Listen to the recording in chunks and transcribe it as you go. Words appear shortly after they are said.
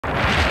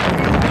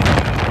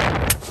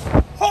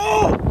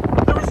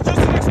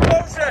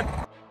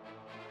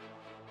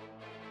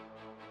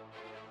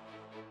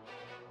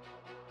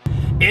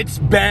It's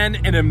been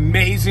an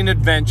amazing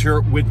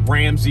adventure with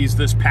Ramsey's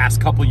this past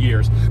couple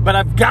years, but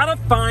I've got to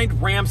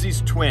find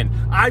Ramsey's twin.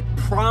 I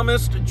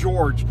promised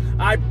George,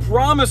 I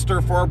promised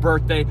her for her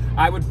birthday,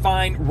 I would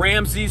find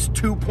Ramsey's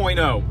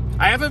 2.0.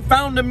 I haven't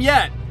found him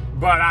yet,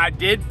 but I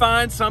did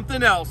find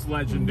something else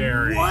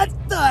legendary. What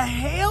the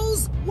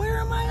hells? Where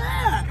am I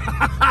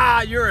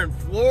at? You're in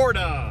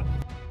Florida.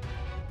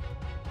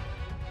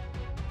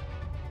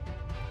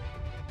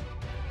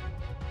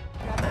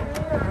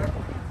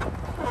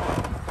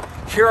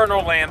 Here in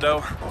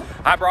Orlando,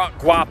 I brought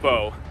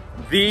Guapo,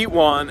 the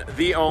one,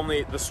 the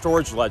only, the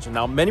storage legend.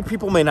 Now, many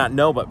people may not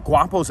know, but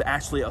Guapo's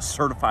actually a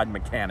certified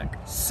mechanic.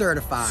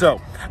 Certified.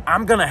 So,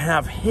 I'm gonna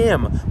have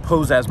him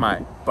pose as my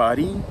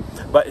buddy,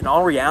 but in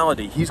all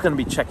reality, he's gonna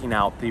be checking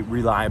out the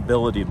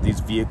reliability of these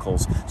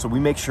vehicles, so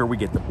we make sure we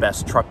get the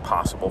best truck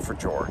possible for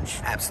George.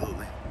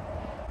 Absolutely.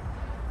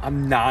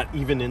 I'm not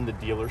even in the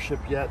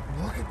dealership yet.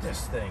 Look at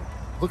this thing.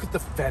 Look at the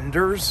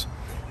fenders.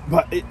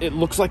 But it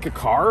looks like a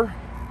car.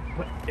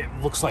 But it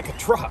looks like a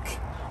truck.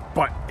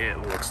 But it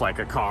looks like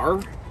a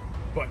car.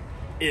 But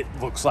it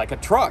looks like a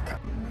truck.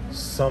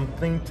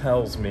 Something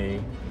tells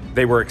me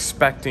they were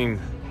expecting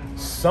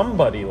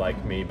somebody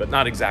like me, but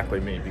not exactly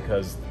me,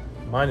 because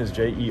mine is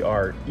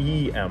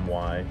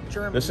J-E-R-E-M-Y.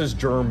 German. This is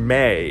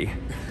Jermay.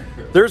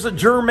 There's a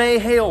Jermay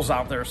Hales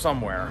out there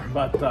somewhere,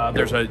 but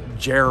there's a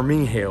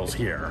Jeremy Hales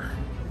here.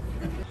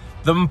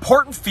 The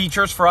important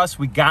features for us,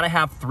 we gotta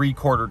have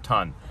 3/4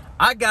 ton.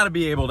 I gotta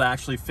be able to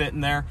actually fit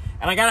in there,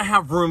 and I gotta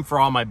have room for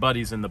all my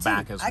buddies in the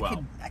back as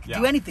well. I could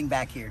do anything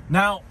back here.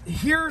 Now,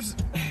 here's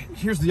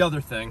the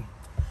other thing.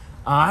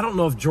 I don't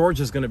know if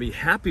George is gonna be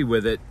happy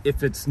with it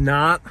if it's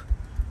not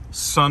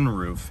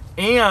sunroof,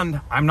 and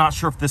I'm not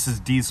sure if this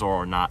is diesel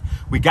or not.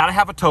 We gotta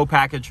have a tow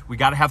package. We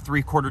gotta have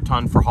 3/4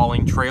 ton for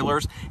hauling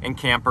trailers and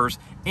campers,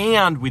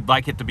 and we'd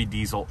like it to be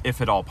diesel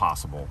if at all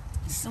possible.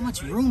 There's so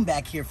much room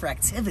back here for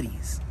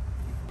activities.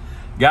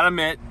 Gotta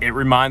admit, it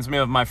reminds me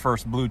of my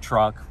first blue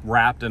truck,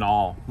 wrapped and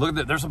all. Look at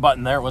that, there's a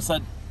button there. What's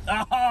that?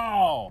 Oh!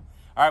 All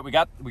right, we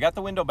got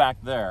the window back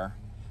there,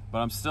 but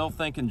I'm still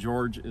thinking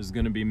George is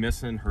gonna be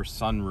missing her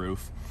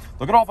sunroof.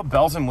 Look at all the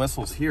bells and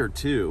whistles here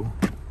too.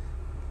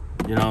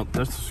 You know,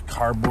 there's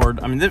cardboard.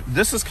 I mean,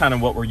 this is kind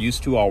of what we're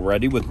used to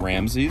already with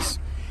Ramsey's.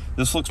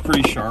 This looks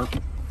pretty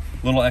sharp.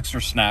 Little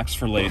extra snacks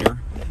for later.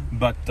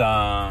 But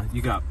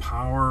you got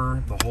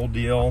power, the whole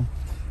deal.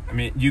 I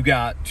mean, you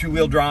got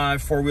 2-wheel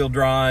drive, 4-wheel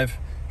drive.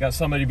 Got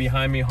somebody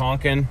behind me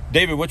honking.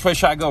 David, which way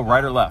should I go,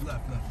 right or left?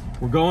 Left.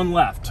 We're going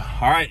left.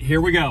 All right,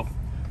 here we go.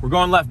 We're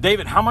going left.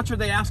 David, how much are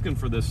they asking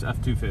for this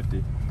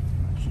F-250?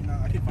 No,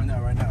 I can find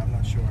out right now. I'm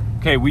not sure.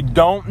 Okay, we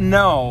don't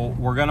know.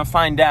 We're gonna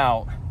find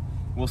out.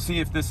 We'll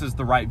see if this is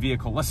the right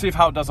vehicle. Let's see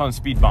how it does on a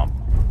speed bump.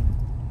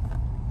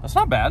 That's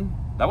not bad.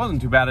 That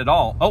wasn't too bad at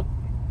all. Oh,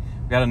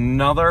 we got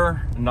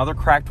another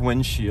cracked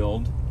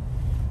windshield.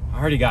 I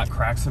already got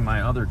cracks in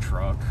my other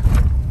truck.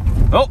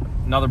 Oh,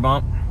 another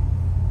bump.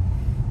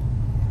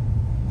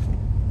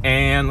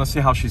 And let's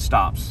see how she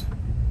stops.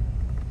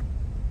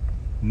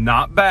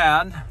 Not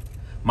bad.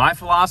 My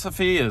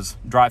philosophy is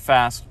drive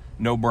fast,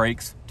 no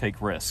brakes, take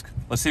risk.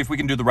 Let's see if we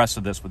can do the rest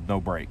of this with no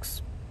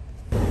brakes.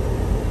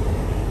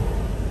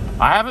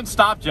 I haven't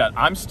stopped yet.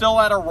 I'm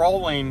still at a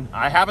rolling.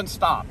 I haven't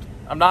stopped.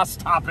 I'm not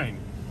stopping.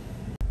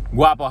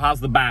 Guapo, how's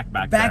the back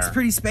there? Back's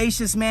pretty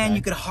spacious, man. Okay.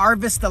 You could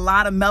harvest a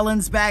lot of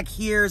melons back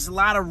here. There's a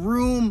lot of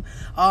room.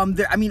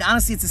 I mean,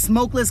 honestly, it's a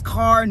smokeless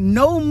car,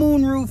 no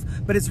moonroof,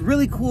 but it's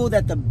really cool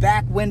that the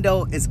back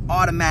window is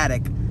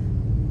automatic.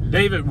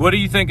 David, what do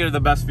you think are the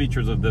best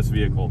features of this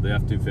vehicle, the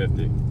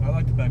F-250? I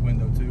like the back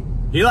window too.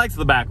 He likes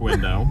the back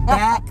window.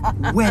 Back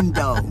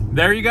window.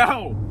 There you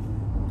go.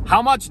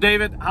 How much,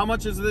 David? How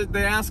much is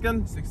they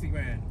asking? 60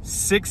 grand.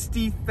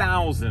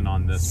 60,000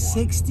 on this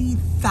one.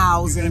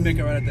 60,000. You're gonna make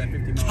it right at that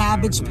 50 miles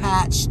Cabbage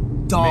Patch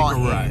doll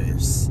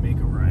hairs. Make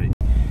it right.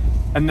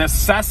 A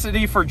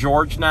necessity for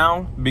George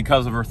now,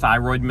 because of her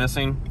thyroid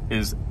missing,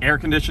 is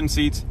air-conditioned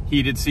seats,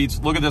 heated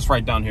seats. Look at this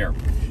right down here.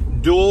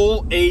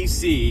 Dual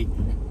AC.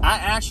 I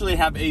actually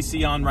have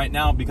AC on right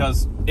now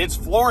because it's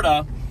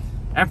Florida,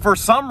 and for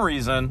some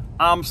reason,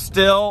 I'm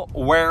still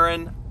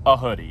wearing a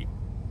hoodie.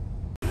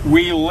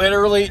 We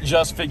literally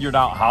just figured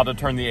out how to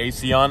turn the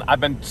AC on. I've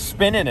been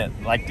spinning it,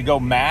 like to go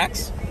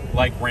max,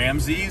 like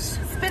Ramsey's.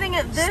 Spinning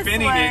it this way.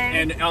 Spinning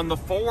it, and on the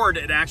Ford,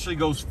 it actually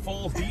goes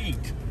full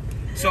heat.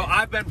 So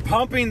I've been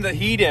pumping the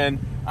heat in.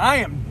 I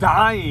am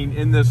dying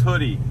in this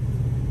hoodie.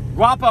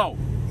 Guapo.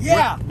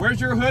 Yeah. Where's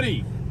your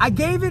hoodie? I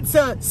gave it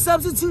to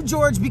Substitute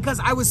George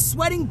because I was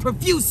sweating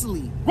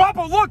profusely.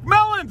 Guapo, look,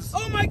 melons!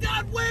 Oh my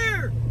God,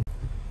 where?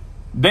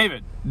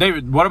 David,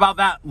 what about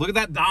that? Look at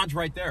that Dodge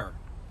right there.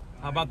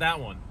 How about that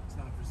one? It's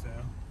not for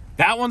sale.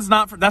 That one's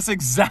not for, that's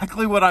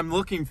exactly what I'm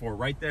looking for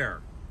right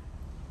there.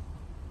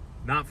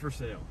 Not for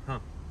sale, huh?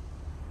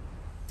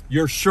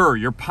 You're sure,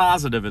 you're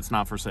positive it's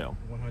not for sale?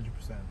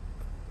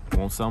 100%.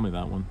 Won't sell me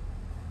that one.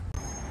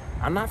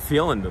 I'm not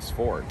feeling this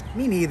Ford.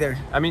 Me neither.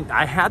 I mean,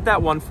 I had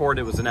that one Ford,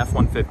 it was an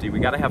F-150. We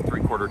gotta have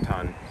 3/4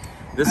 ton.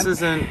 This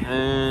isn't.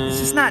 It's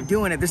just not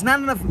doing it. There's not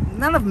enough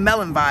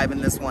melon vibe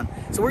in this one.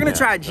 So we're gonna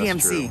try a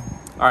GMC.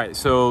 All right,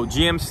 so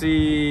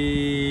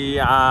GMC.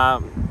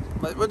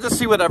 We'll just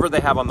see whatever they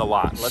have on the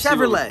lot. Let's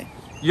Chevrolet.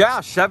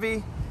 Yeah,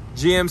 Chevy,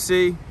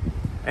 GMC,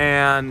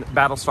 and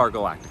Battlestar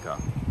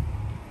Galactica.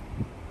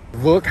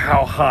 Look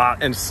how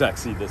hot and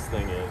sexy this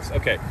thing is.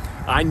 Okay,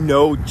 I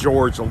know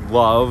George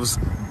loves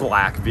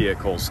black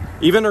vehicles.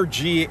 Even her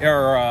Jeep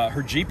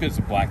is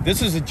black.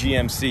 This is a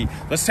GMC.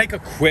 Let's take a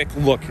quick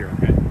look here.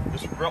 Okay.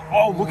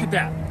 Oh, look at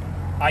that.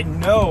 I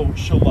know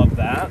she'll love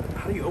that.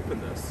 How do you open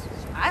this?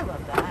 I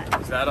love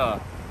that. Is that a...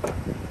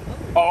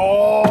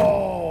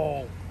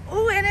 Oh!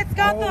 Oh, and it's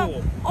got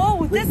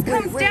this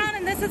comes down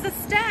and this is a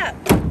step.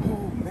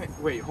 Oh, man.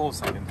 Wait, hold a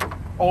second.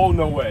 Oh,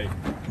 no way.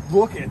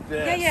 Look at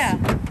this. Yeah.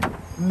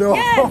 No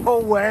Yes.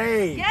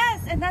 way.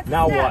 Yes, and that's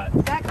Now a step.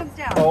 what? That comes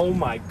down. Oh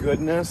my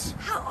goodness.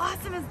 How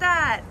awesome is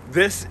that?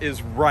 This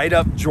is right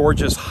up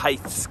George's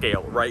height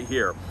scale right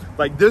here.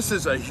 Like, this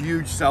is a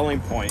huge selling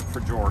point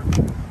for George.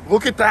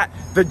 Look at that.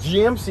 The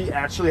GMC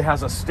actually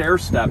has a stair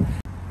step.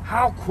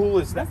 How cool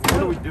is that? What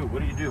do we do?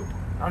 What do you do?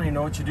 I don't even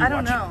know what you do. I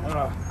don't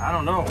know. I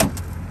don't know.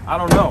 I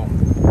don't know.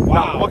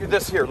 Wow, look at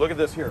this here. Look at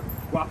this here.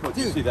 Wow,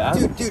 do you see that?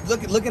 Dude,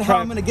 look at how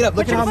I'm gonna get up.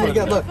 Look at how I'm gonna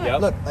get up. Look,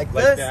 Yep. look, like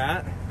Like this.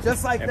 that.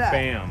 Just like And that.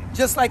 bam.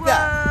 Just like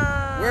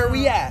that. Where are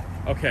we at?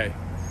 Okay.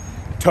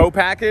 Tow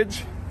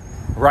package,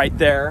 right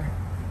there.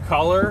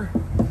 Color,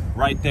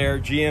 right there.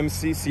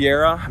 GMC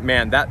Sierra.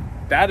 Man,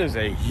 that is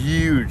a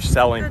huge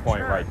selling Good point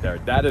truck. right there.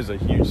 That is a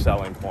huge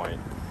selling point.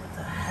 What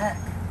the heck?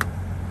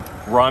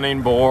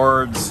 Running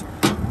boards,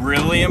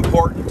 really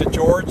important to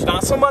George.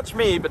 Not so much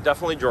me, but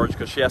definitely George,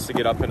 because she has to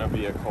get up in a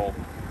vehicle.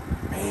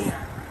 Man,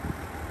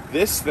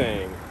 this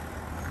thing,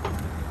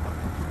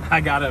 I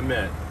gotta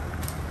admit,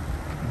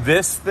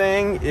 this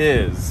thing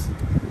is,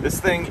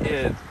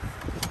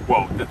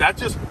 whoa, that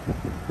just,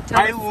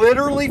 I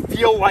literally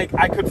feel like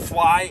I could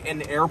fly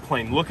an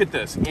airplane. Look at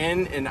this,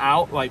 in and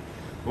out, like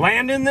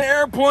land in the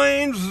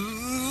airplane,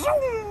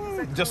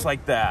 zoom, just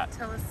like that.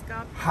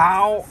 Telescope.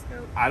 How,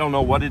 I don't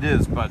know what it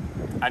is, but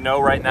I know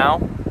right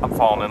now I'm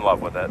falling in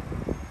love with it.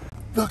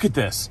 Look at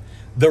this.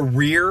 The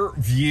rear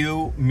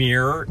view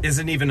mirror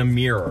isn't even a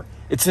mirror.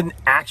 It's an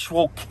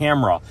actual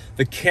camera.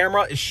 The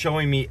camera is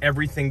showing me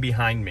everything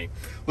behind me.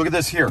 Look at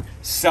this here.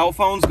 Cell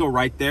phones go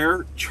right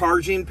there.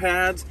 Charging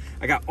pads.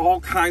 I got all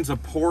kinds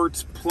of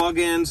ports,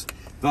 plugins,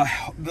 the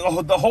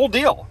whole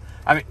deal.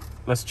 I mean,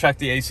 let's check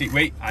the AC.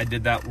 Wait, I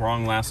did that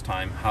wrong last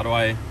time. How do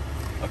I?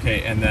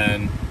 Okay, and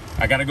then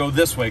I gotta go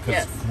this way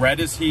because red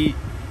is heat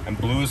and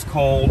blue is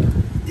cold.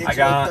 Digital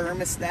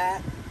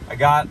thermostat. I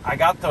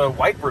got the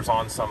wipers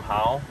on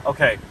somehow.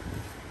 Okay,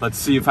 let's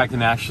see if I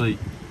can actually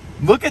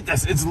look at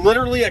this. It's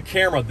literally a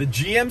camera. The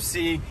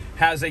GMC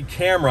has a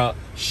camera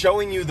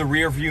showing you the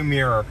rear view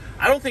mirror.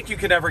 I don't think you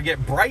could ever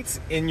get brights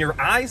in your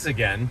eyes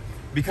again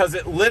because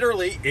it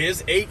literally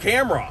is a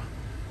camera.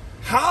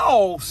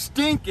 How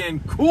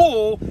stinking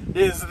cool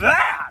is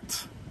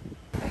that?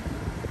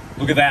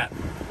 Look at that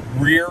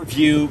rear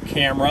view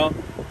camera.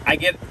 I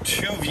get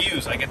two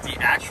views. I get the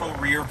actual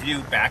rear view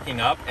backing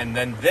up, and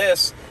then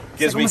this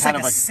gives me kind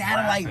like of a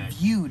satellite graphic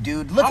view,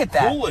 dude. Look at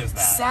that. How cool is that?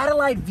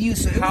 Satellite view,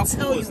 so it How will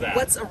tell cool you is that?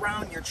 what's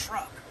around your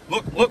truck.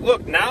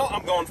 Look. Now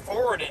I'm going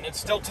forward, and it's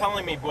still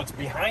telling me what's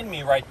behind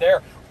me right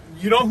there.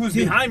 You know who's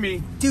behind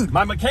me? Dude.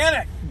 My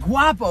mechanic.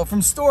 Guapo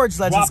from Storage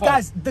Legends. Guapo.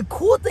 Guys, the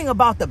cool thing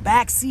about the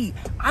back seat,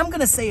 I'm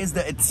gonna say, is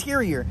the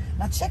interior.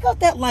 Now check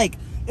out that, like,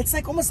 it's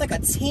like almost like a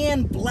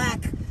tan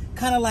black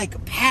kind of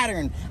like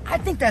pattern. I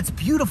think that's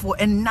beautiful.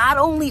 And not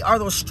only are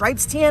those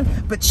stripes tan,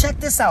 but check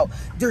this out.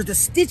 The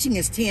stitching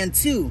is tan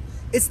too.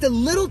 It's the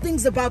little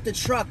things about the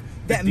truck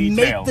that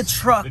make the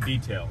truck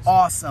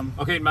awesome.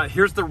 Okay,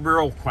 here's the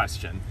real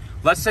question.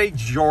 Let's say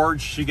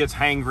George, she gets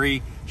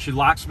hangry, she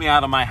locks me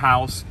out of my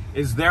house.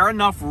 Is there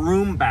enough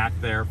room back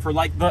there for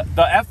like the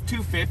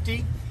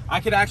F-250? I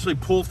could actually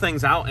pull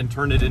things out and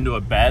turn it into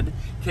a bed.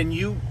 Can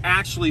you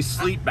actually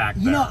sleep back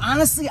there? You know,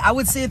 honestly, I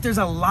would say that there's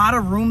a lot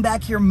of room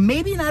back here.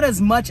 Maybe not as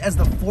much as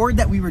the Ford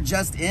that we were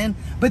just in,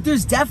 but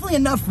there's definitely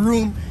enough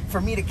room for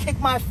me to kick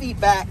my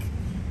feet back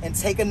and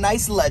take a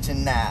nice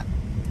legend nap.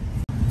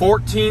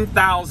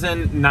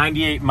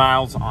 14,098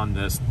 miles on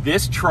this.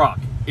 This truck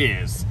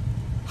is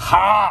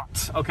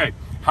hot. Okay,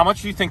 how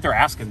much do you think they're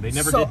asking? They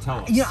never did tell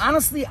us. You know,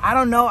 honestly, I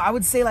don't know. I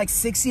would say like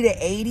 60 to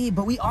 80,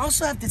 but we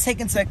also have to take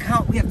into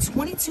account we have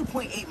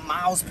 22.8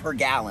 miles per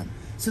gallon.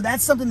 So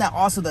that's something that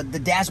also the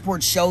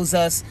dashboard shows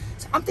us.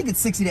 So I'm thinking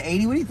 60 to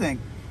 80. What do you think?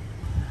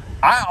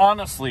 I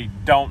honestly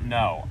don't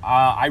know.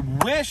 I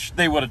wish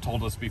they would have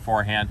told us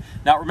beforehand.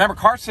 Now, remember,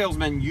 car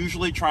salesmen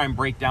usually try and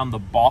break down the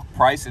bulk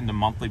price into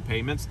monthly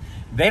payments.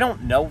 They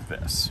don't know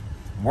this.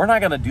 we're not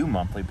going to do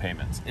monthly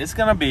payments. It's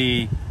going to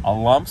be a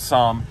lump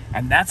sum,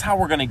 and that's how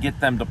we're going to get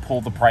them to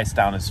pull the price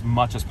down as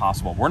much as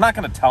possible. We're not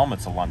going to tell them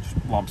it's a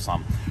lump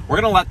sum. We're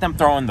going to let them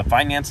throw in the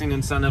financing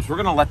incentives. We're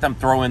going to let them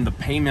throw in the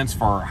payments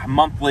for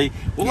monthly.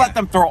 We'll let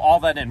them throw all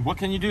that in. What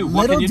can you do?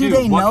 What can you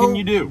do? What can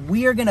you do?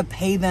 We are going to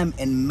pay them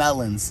in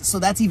melons, so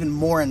that's even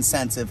more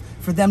incentive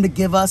for them to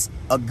give us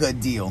a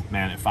good deal.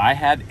 Man, if I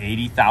had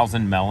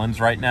 80,000 melons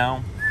right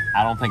now,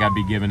 I don't think I'd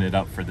be giving it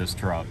up for this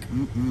truck.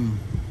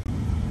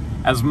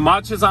 As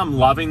much as I'm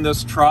loving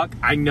this truck,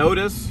 I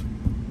notice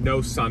no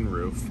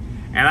sunroof.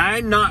 And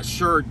I'm not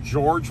sure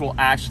George will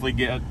actually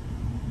get,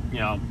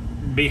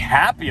 be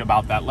happy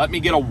about that. Let me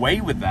get away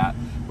with that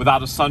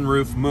without a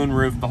sunroof,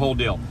 moonroof, the whole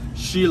deal.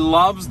 She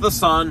loves the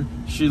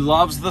sun. She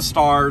loves the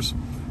stars.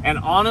 And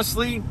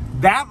honestly,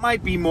 that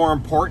might be more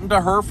important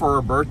to her for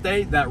her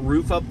birthday, that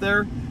roof up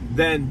there,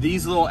 than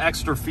these little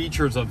extra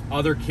features of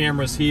other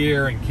cameras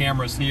here and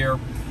cameras here.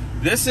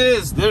 This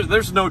is,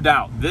 there's no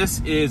doubt,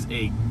 this is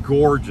a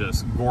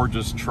gorgeous,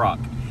 gorgeous truck.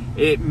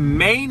 It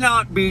may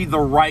not be the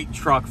right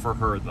truck for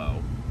her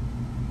though.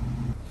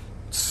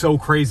 It's so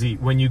crazy.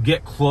 When you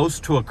get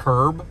close to a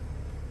curb,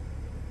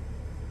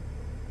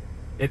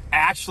 it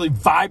actually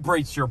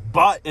vibrates your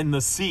butt in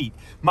the seat.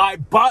 My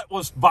butt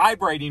was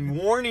vibrating,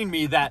 warning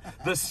me that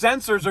the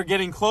sensors are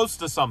getting close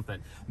to something.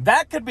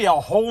 That could be a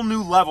whole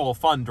new level of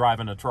fun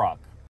driving a truck.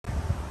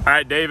 All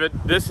right, David,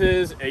 this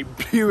is a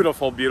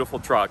beautiful, beautiful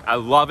truck. I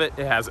love it.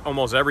 It has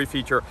almost every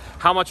feature.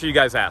 How much are you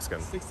guys asking?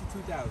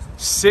 $62,000.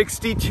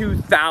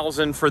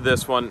 $62,000 for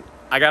this one.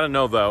 I gotta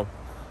know though,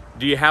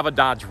 do you have a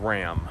Dodge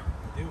Ram?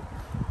 I do.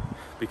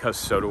 Because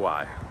so do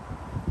I.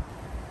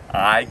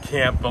 I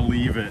can't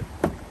believe it.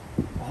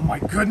 Oh my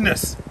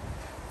goodness.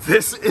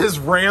 This is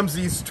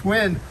Ramsey's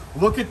twin.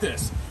 Look at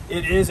this.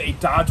 It is a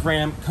Dodge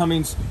Ram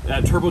Cummins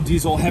turbo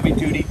diesel heavy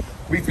duty.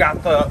 We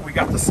got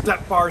the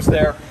step bars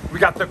there. We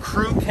got the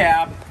crew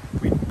cab.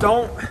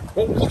 Well,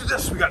 look at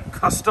this. We got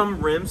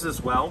custom rims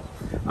as well.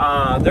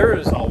 There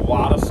is a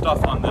lot of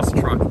stuff on this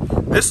truck.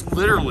 This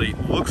literally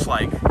looks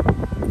like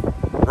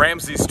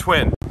Ramsey's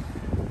twin.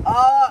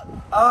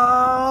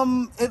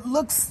 It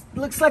looks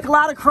like a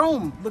lot of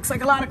chrome. Looks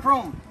like a lot of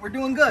chrome. We're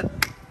doing good.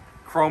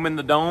 Chrome in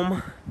the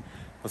dome.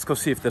 Let's go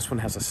see if this one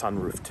has a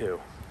sunroof too.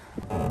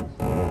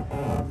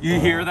 You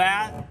hear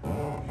that?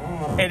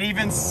 It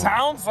even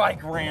sounds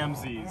like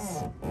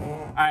Ramsey's.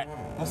 All right,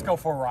 let's go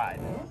for a ride.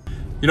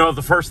 You know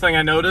the first thing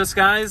I noticed,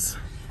 guys?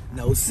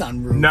 No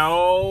sunroof.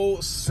 No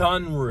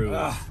sunroof.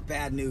 Ugh,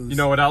 bad news. You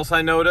know what else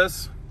I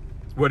noticed?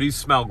 What do you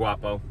smell,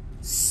 Guapo?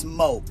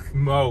 Smoke.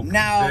 Smoke.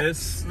 Now,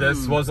 this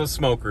was a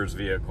smoker's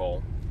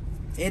vehicle.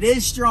 It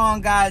is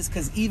strong, guys,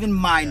 because even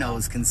my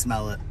nose can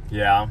smell it.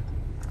 Yeah.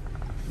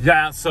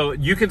 Yeah, so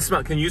you can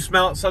smell. Can you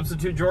smell it,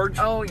 Substitute George?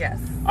 Oh,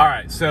 yes. All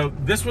right, so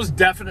this was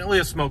definitely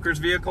a smoker's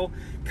vehicle.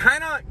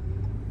 Kind of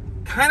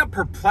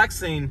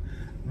perplexing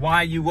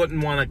why you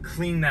wouldn't want to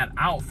clean that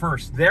out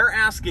first. They're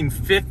asking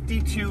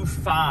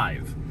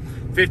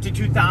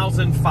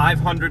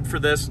 $52,500 for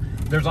this.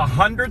 There's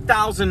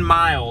 100,000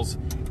 miles.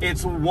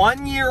 It's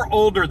 1 year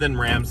older than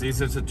Ramsey's.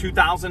 It's a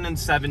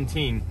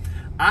 2017.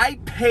 I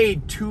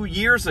paid 2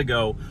 years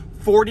ago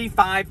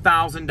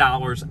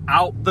 $45,000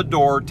 out the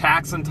door,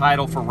 tax and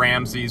title for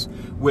Ramsey's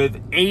with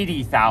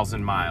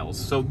 80,000 miles.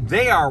 So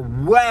they are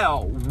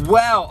well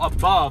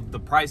above the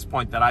price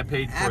point that I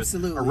paid for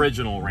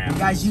original Ramsey's.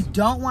 Guys, you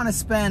don't want to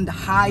spend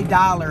high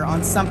dollar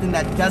on something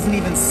that doesn't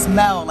even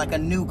smell like a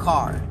new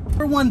car.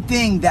 Number one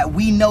thing that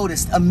we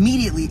noticed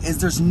immediately is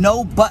there's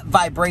no butt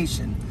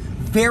vibration.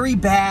 Very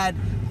bad,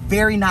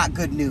 very not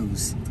good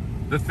news.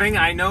 The thing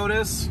I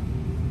notice,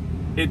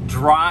 it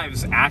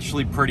drives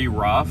actually pretty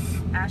rough.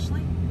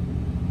 Ashley?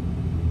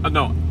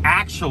 No,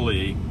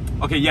 actually,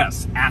 okay,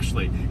 yes,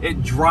 Ashley.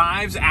 It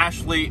drives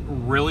Ashley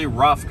really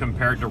rough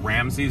compared to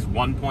Ramsey's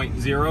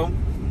 1.0.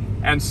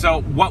 And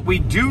so what we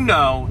do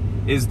know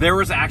is there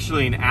was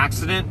actually an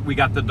accident. We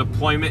got the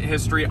deployment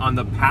history on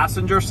the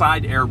passenger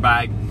side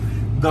airbag.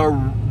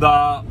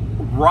 The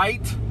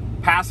right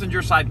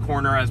passenger side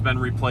corner has been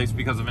replaced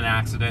because of an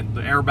accident.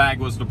 The airbag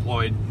was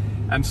deployed.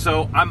 And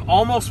so I'm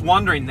almost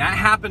wondering, that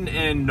happened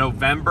in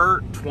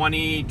November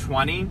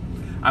 2020.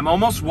 I'm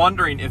almost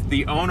wondering if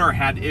the owner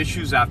had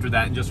issues after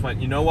that and just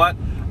went, you know what?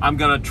 I'm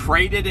gonna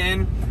trade it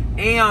in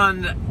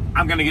and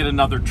I'm gonna get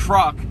another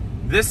truck.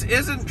 This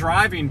isn't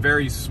driving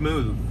very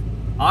smooth.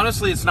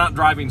 Honestly, it's not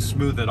driving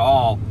smooth at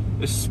all.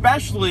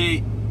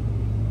 Especially,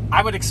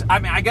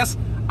 I guess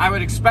I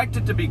would expect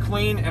it to be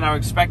clean and I would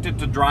expect it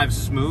to drive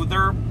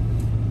smoother.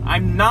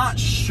 I'm not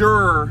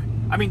sure.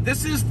 I mean,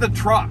 this is the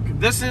truck.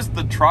 This is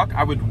the truck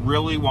I would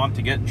really want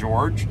to get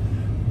George,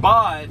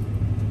 but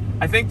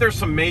I think there's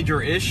some major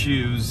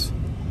issues.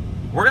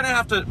 We're gonna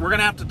have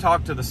to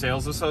talk to the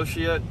sales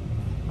associate.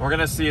 We're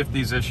gonna see if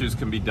these issues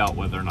can be dealt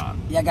with or not.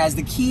 Yeah, guys,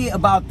 the key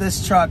about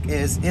this truck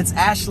is it's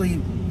actually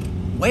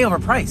way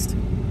overpriced.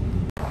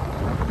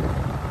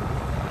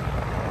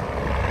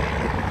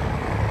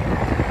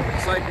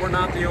 Looks like we're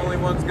not the only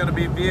ones gonna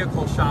be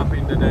vehicle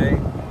shopping today.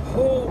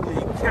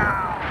 Holy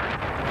cow!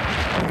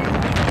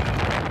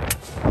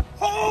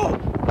 Oh,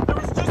 there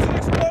was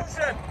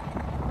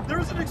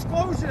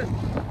explosion.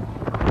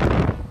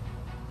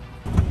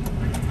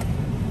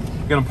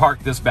 Gonna park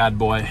this bad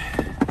boy.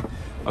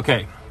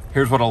 Okay,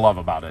 here's what I love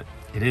about it.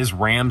 It is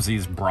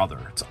Ramsey's brother.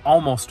 It's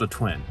almost a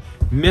twin.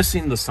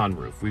 Missing the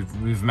sunroof.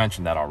 We've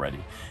mentioned that already.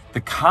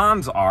 The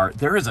cons are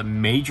there is a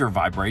major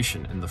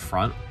vibration in the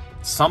front.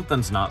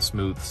 Something's not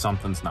smooth,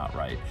 something's not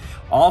right.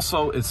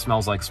 Also, it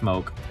smells like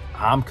smoke.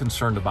 I'm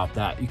concerned about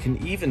that. You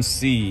can even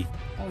see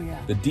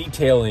the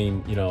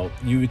detailing, you know,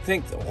 you would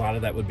think a lot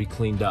of that would be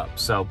cleaned up.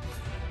 So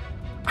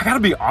I gotta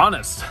be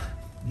honest.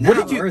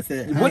 Not worth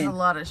it. There's a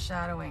lot of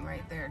shadowing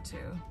right there too.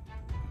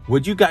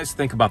 What'd you guys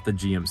think about the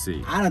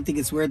GMC? I don't think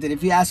it's worth it.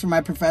 If you ask for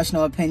my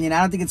professional opinion, I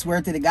don't think it's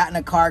worth it. It got in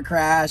a car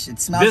crash. It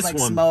smells like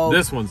smoke.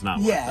 This one's not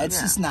worth it. It's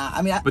just not.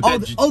 I mean, But the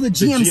the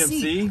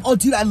GMC. GMC? Oh,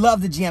 dude, I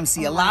love the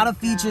GMC. Oh a lot my of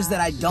features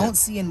that I gosh. don't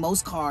see in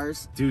most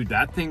cars. Dude,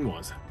 that thing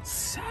was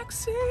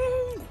sexy.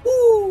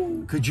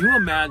 Woo! Could you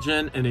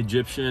imagine an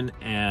Egyptian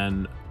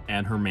and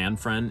her man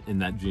friend in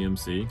that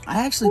GMC?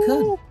 I actually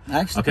could. I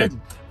actually Okay,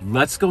 could.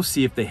 let's go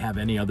see if they have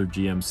any other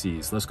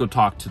GMCs. Let's go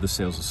talk to the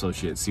sales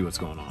associate, see what's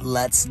going on.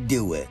 Let's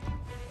do it.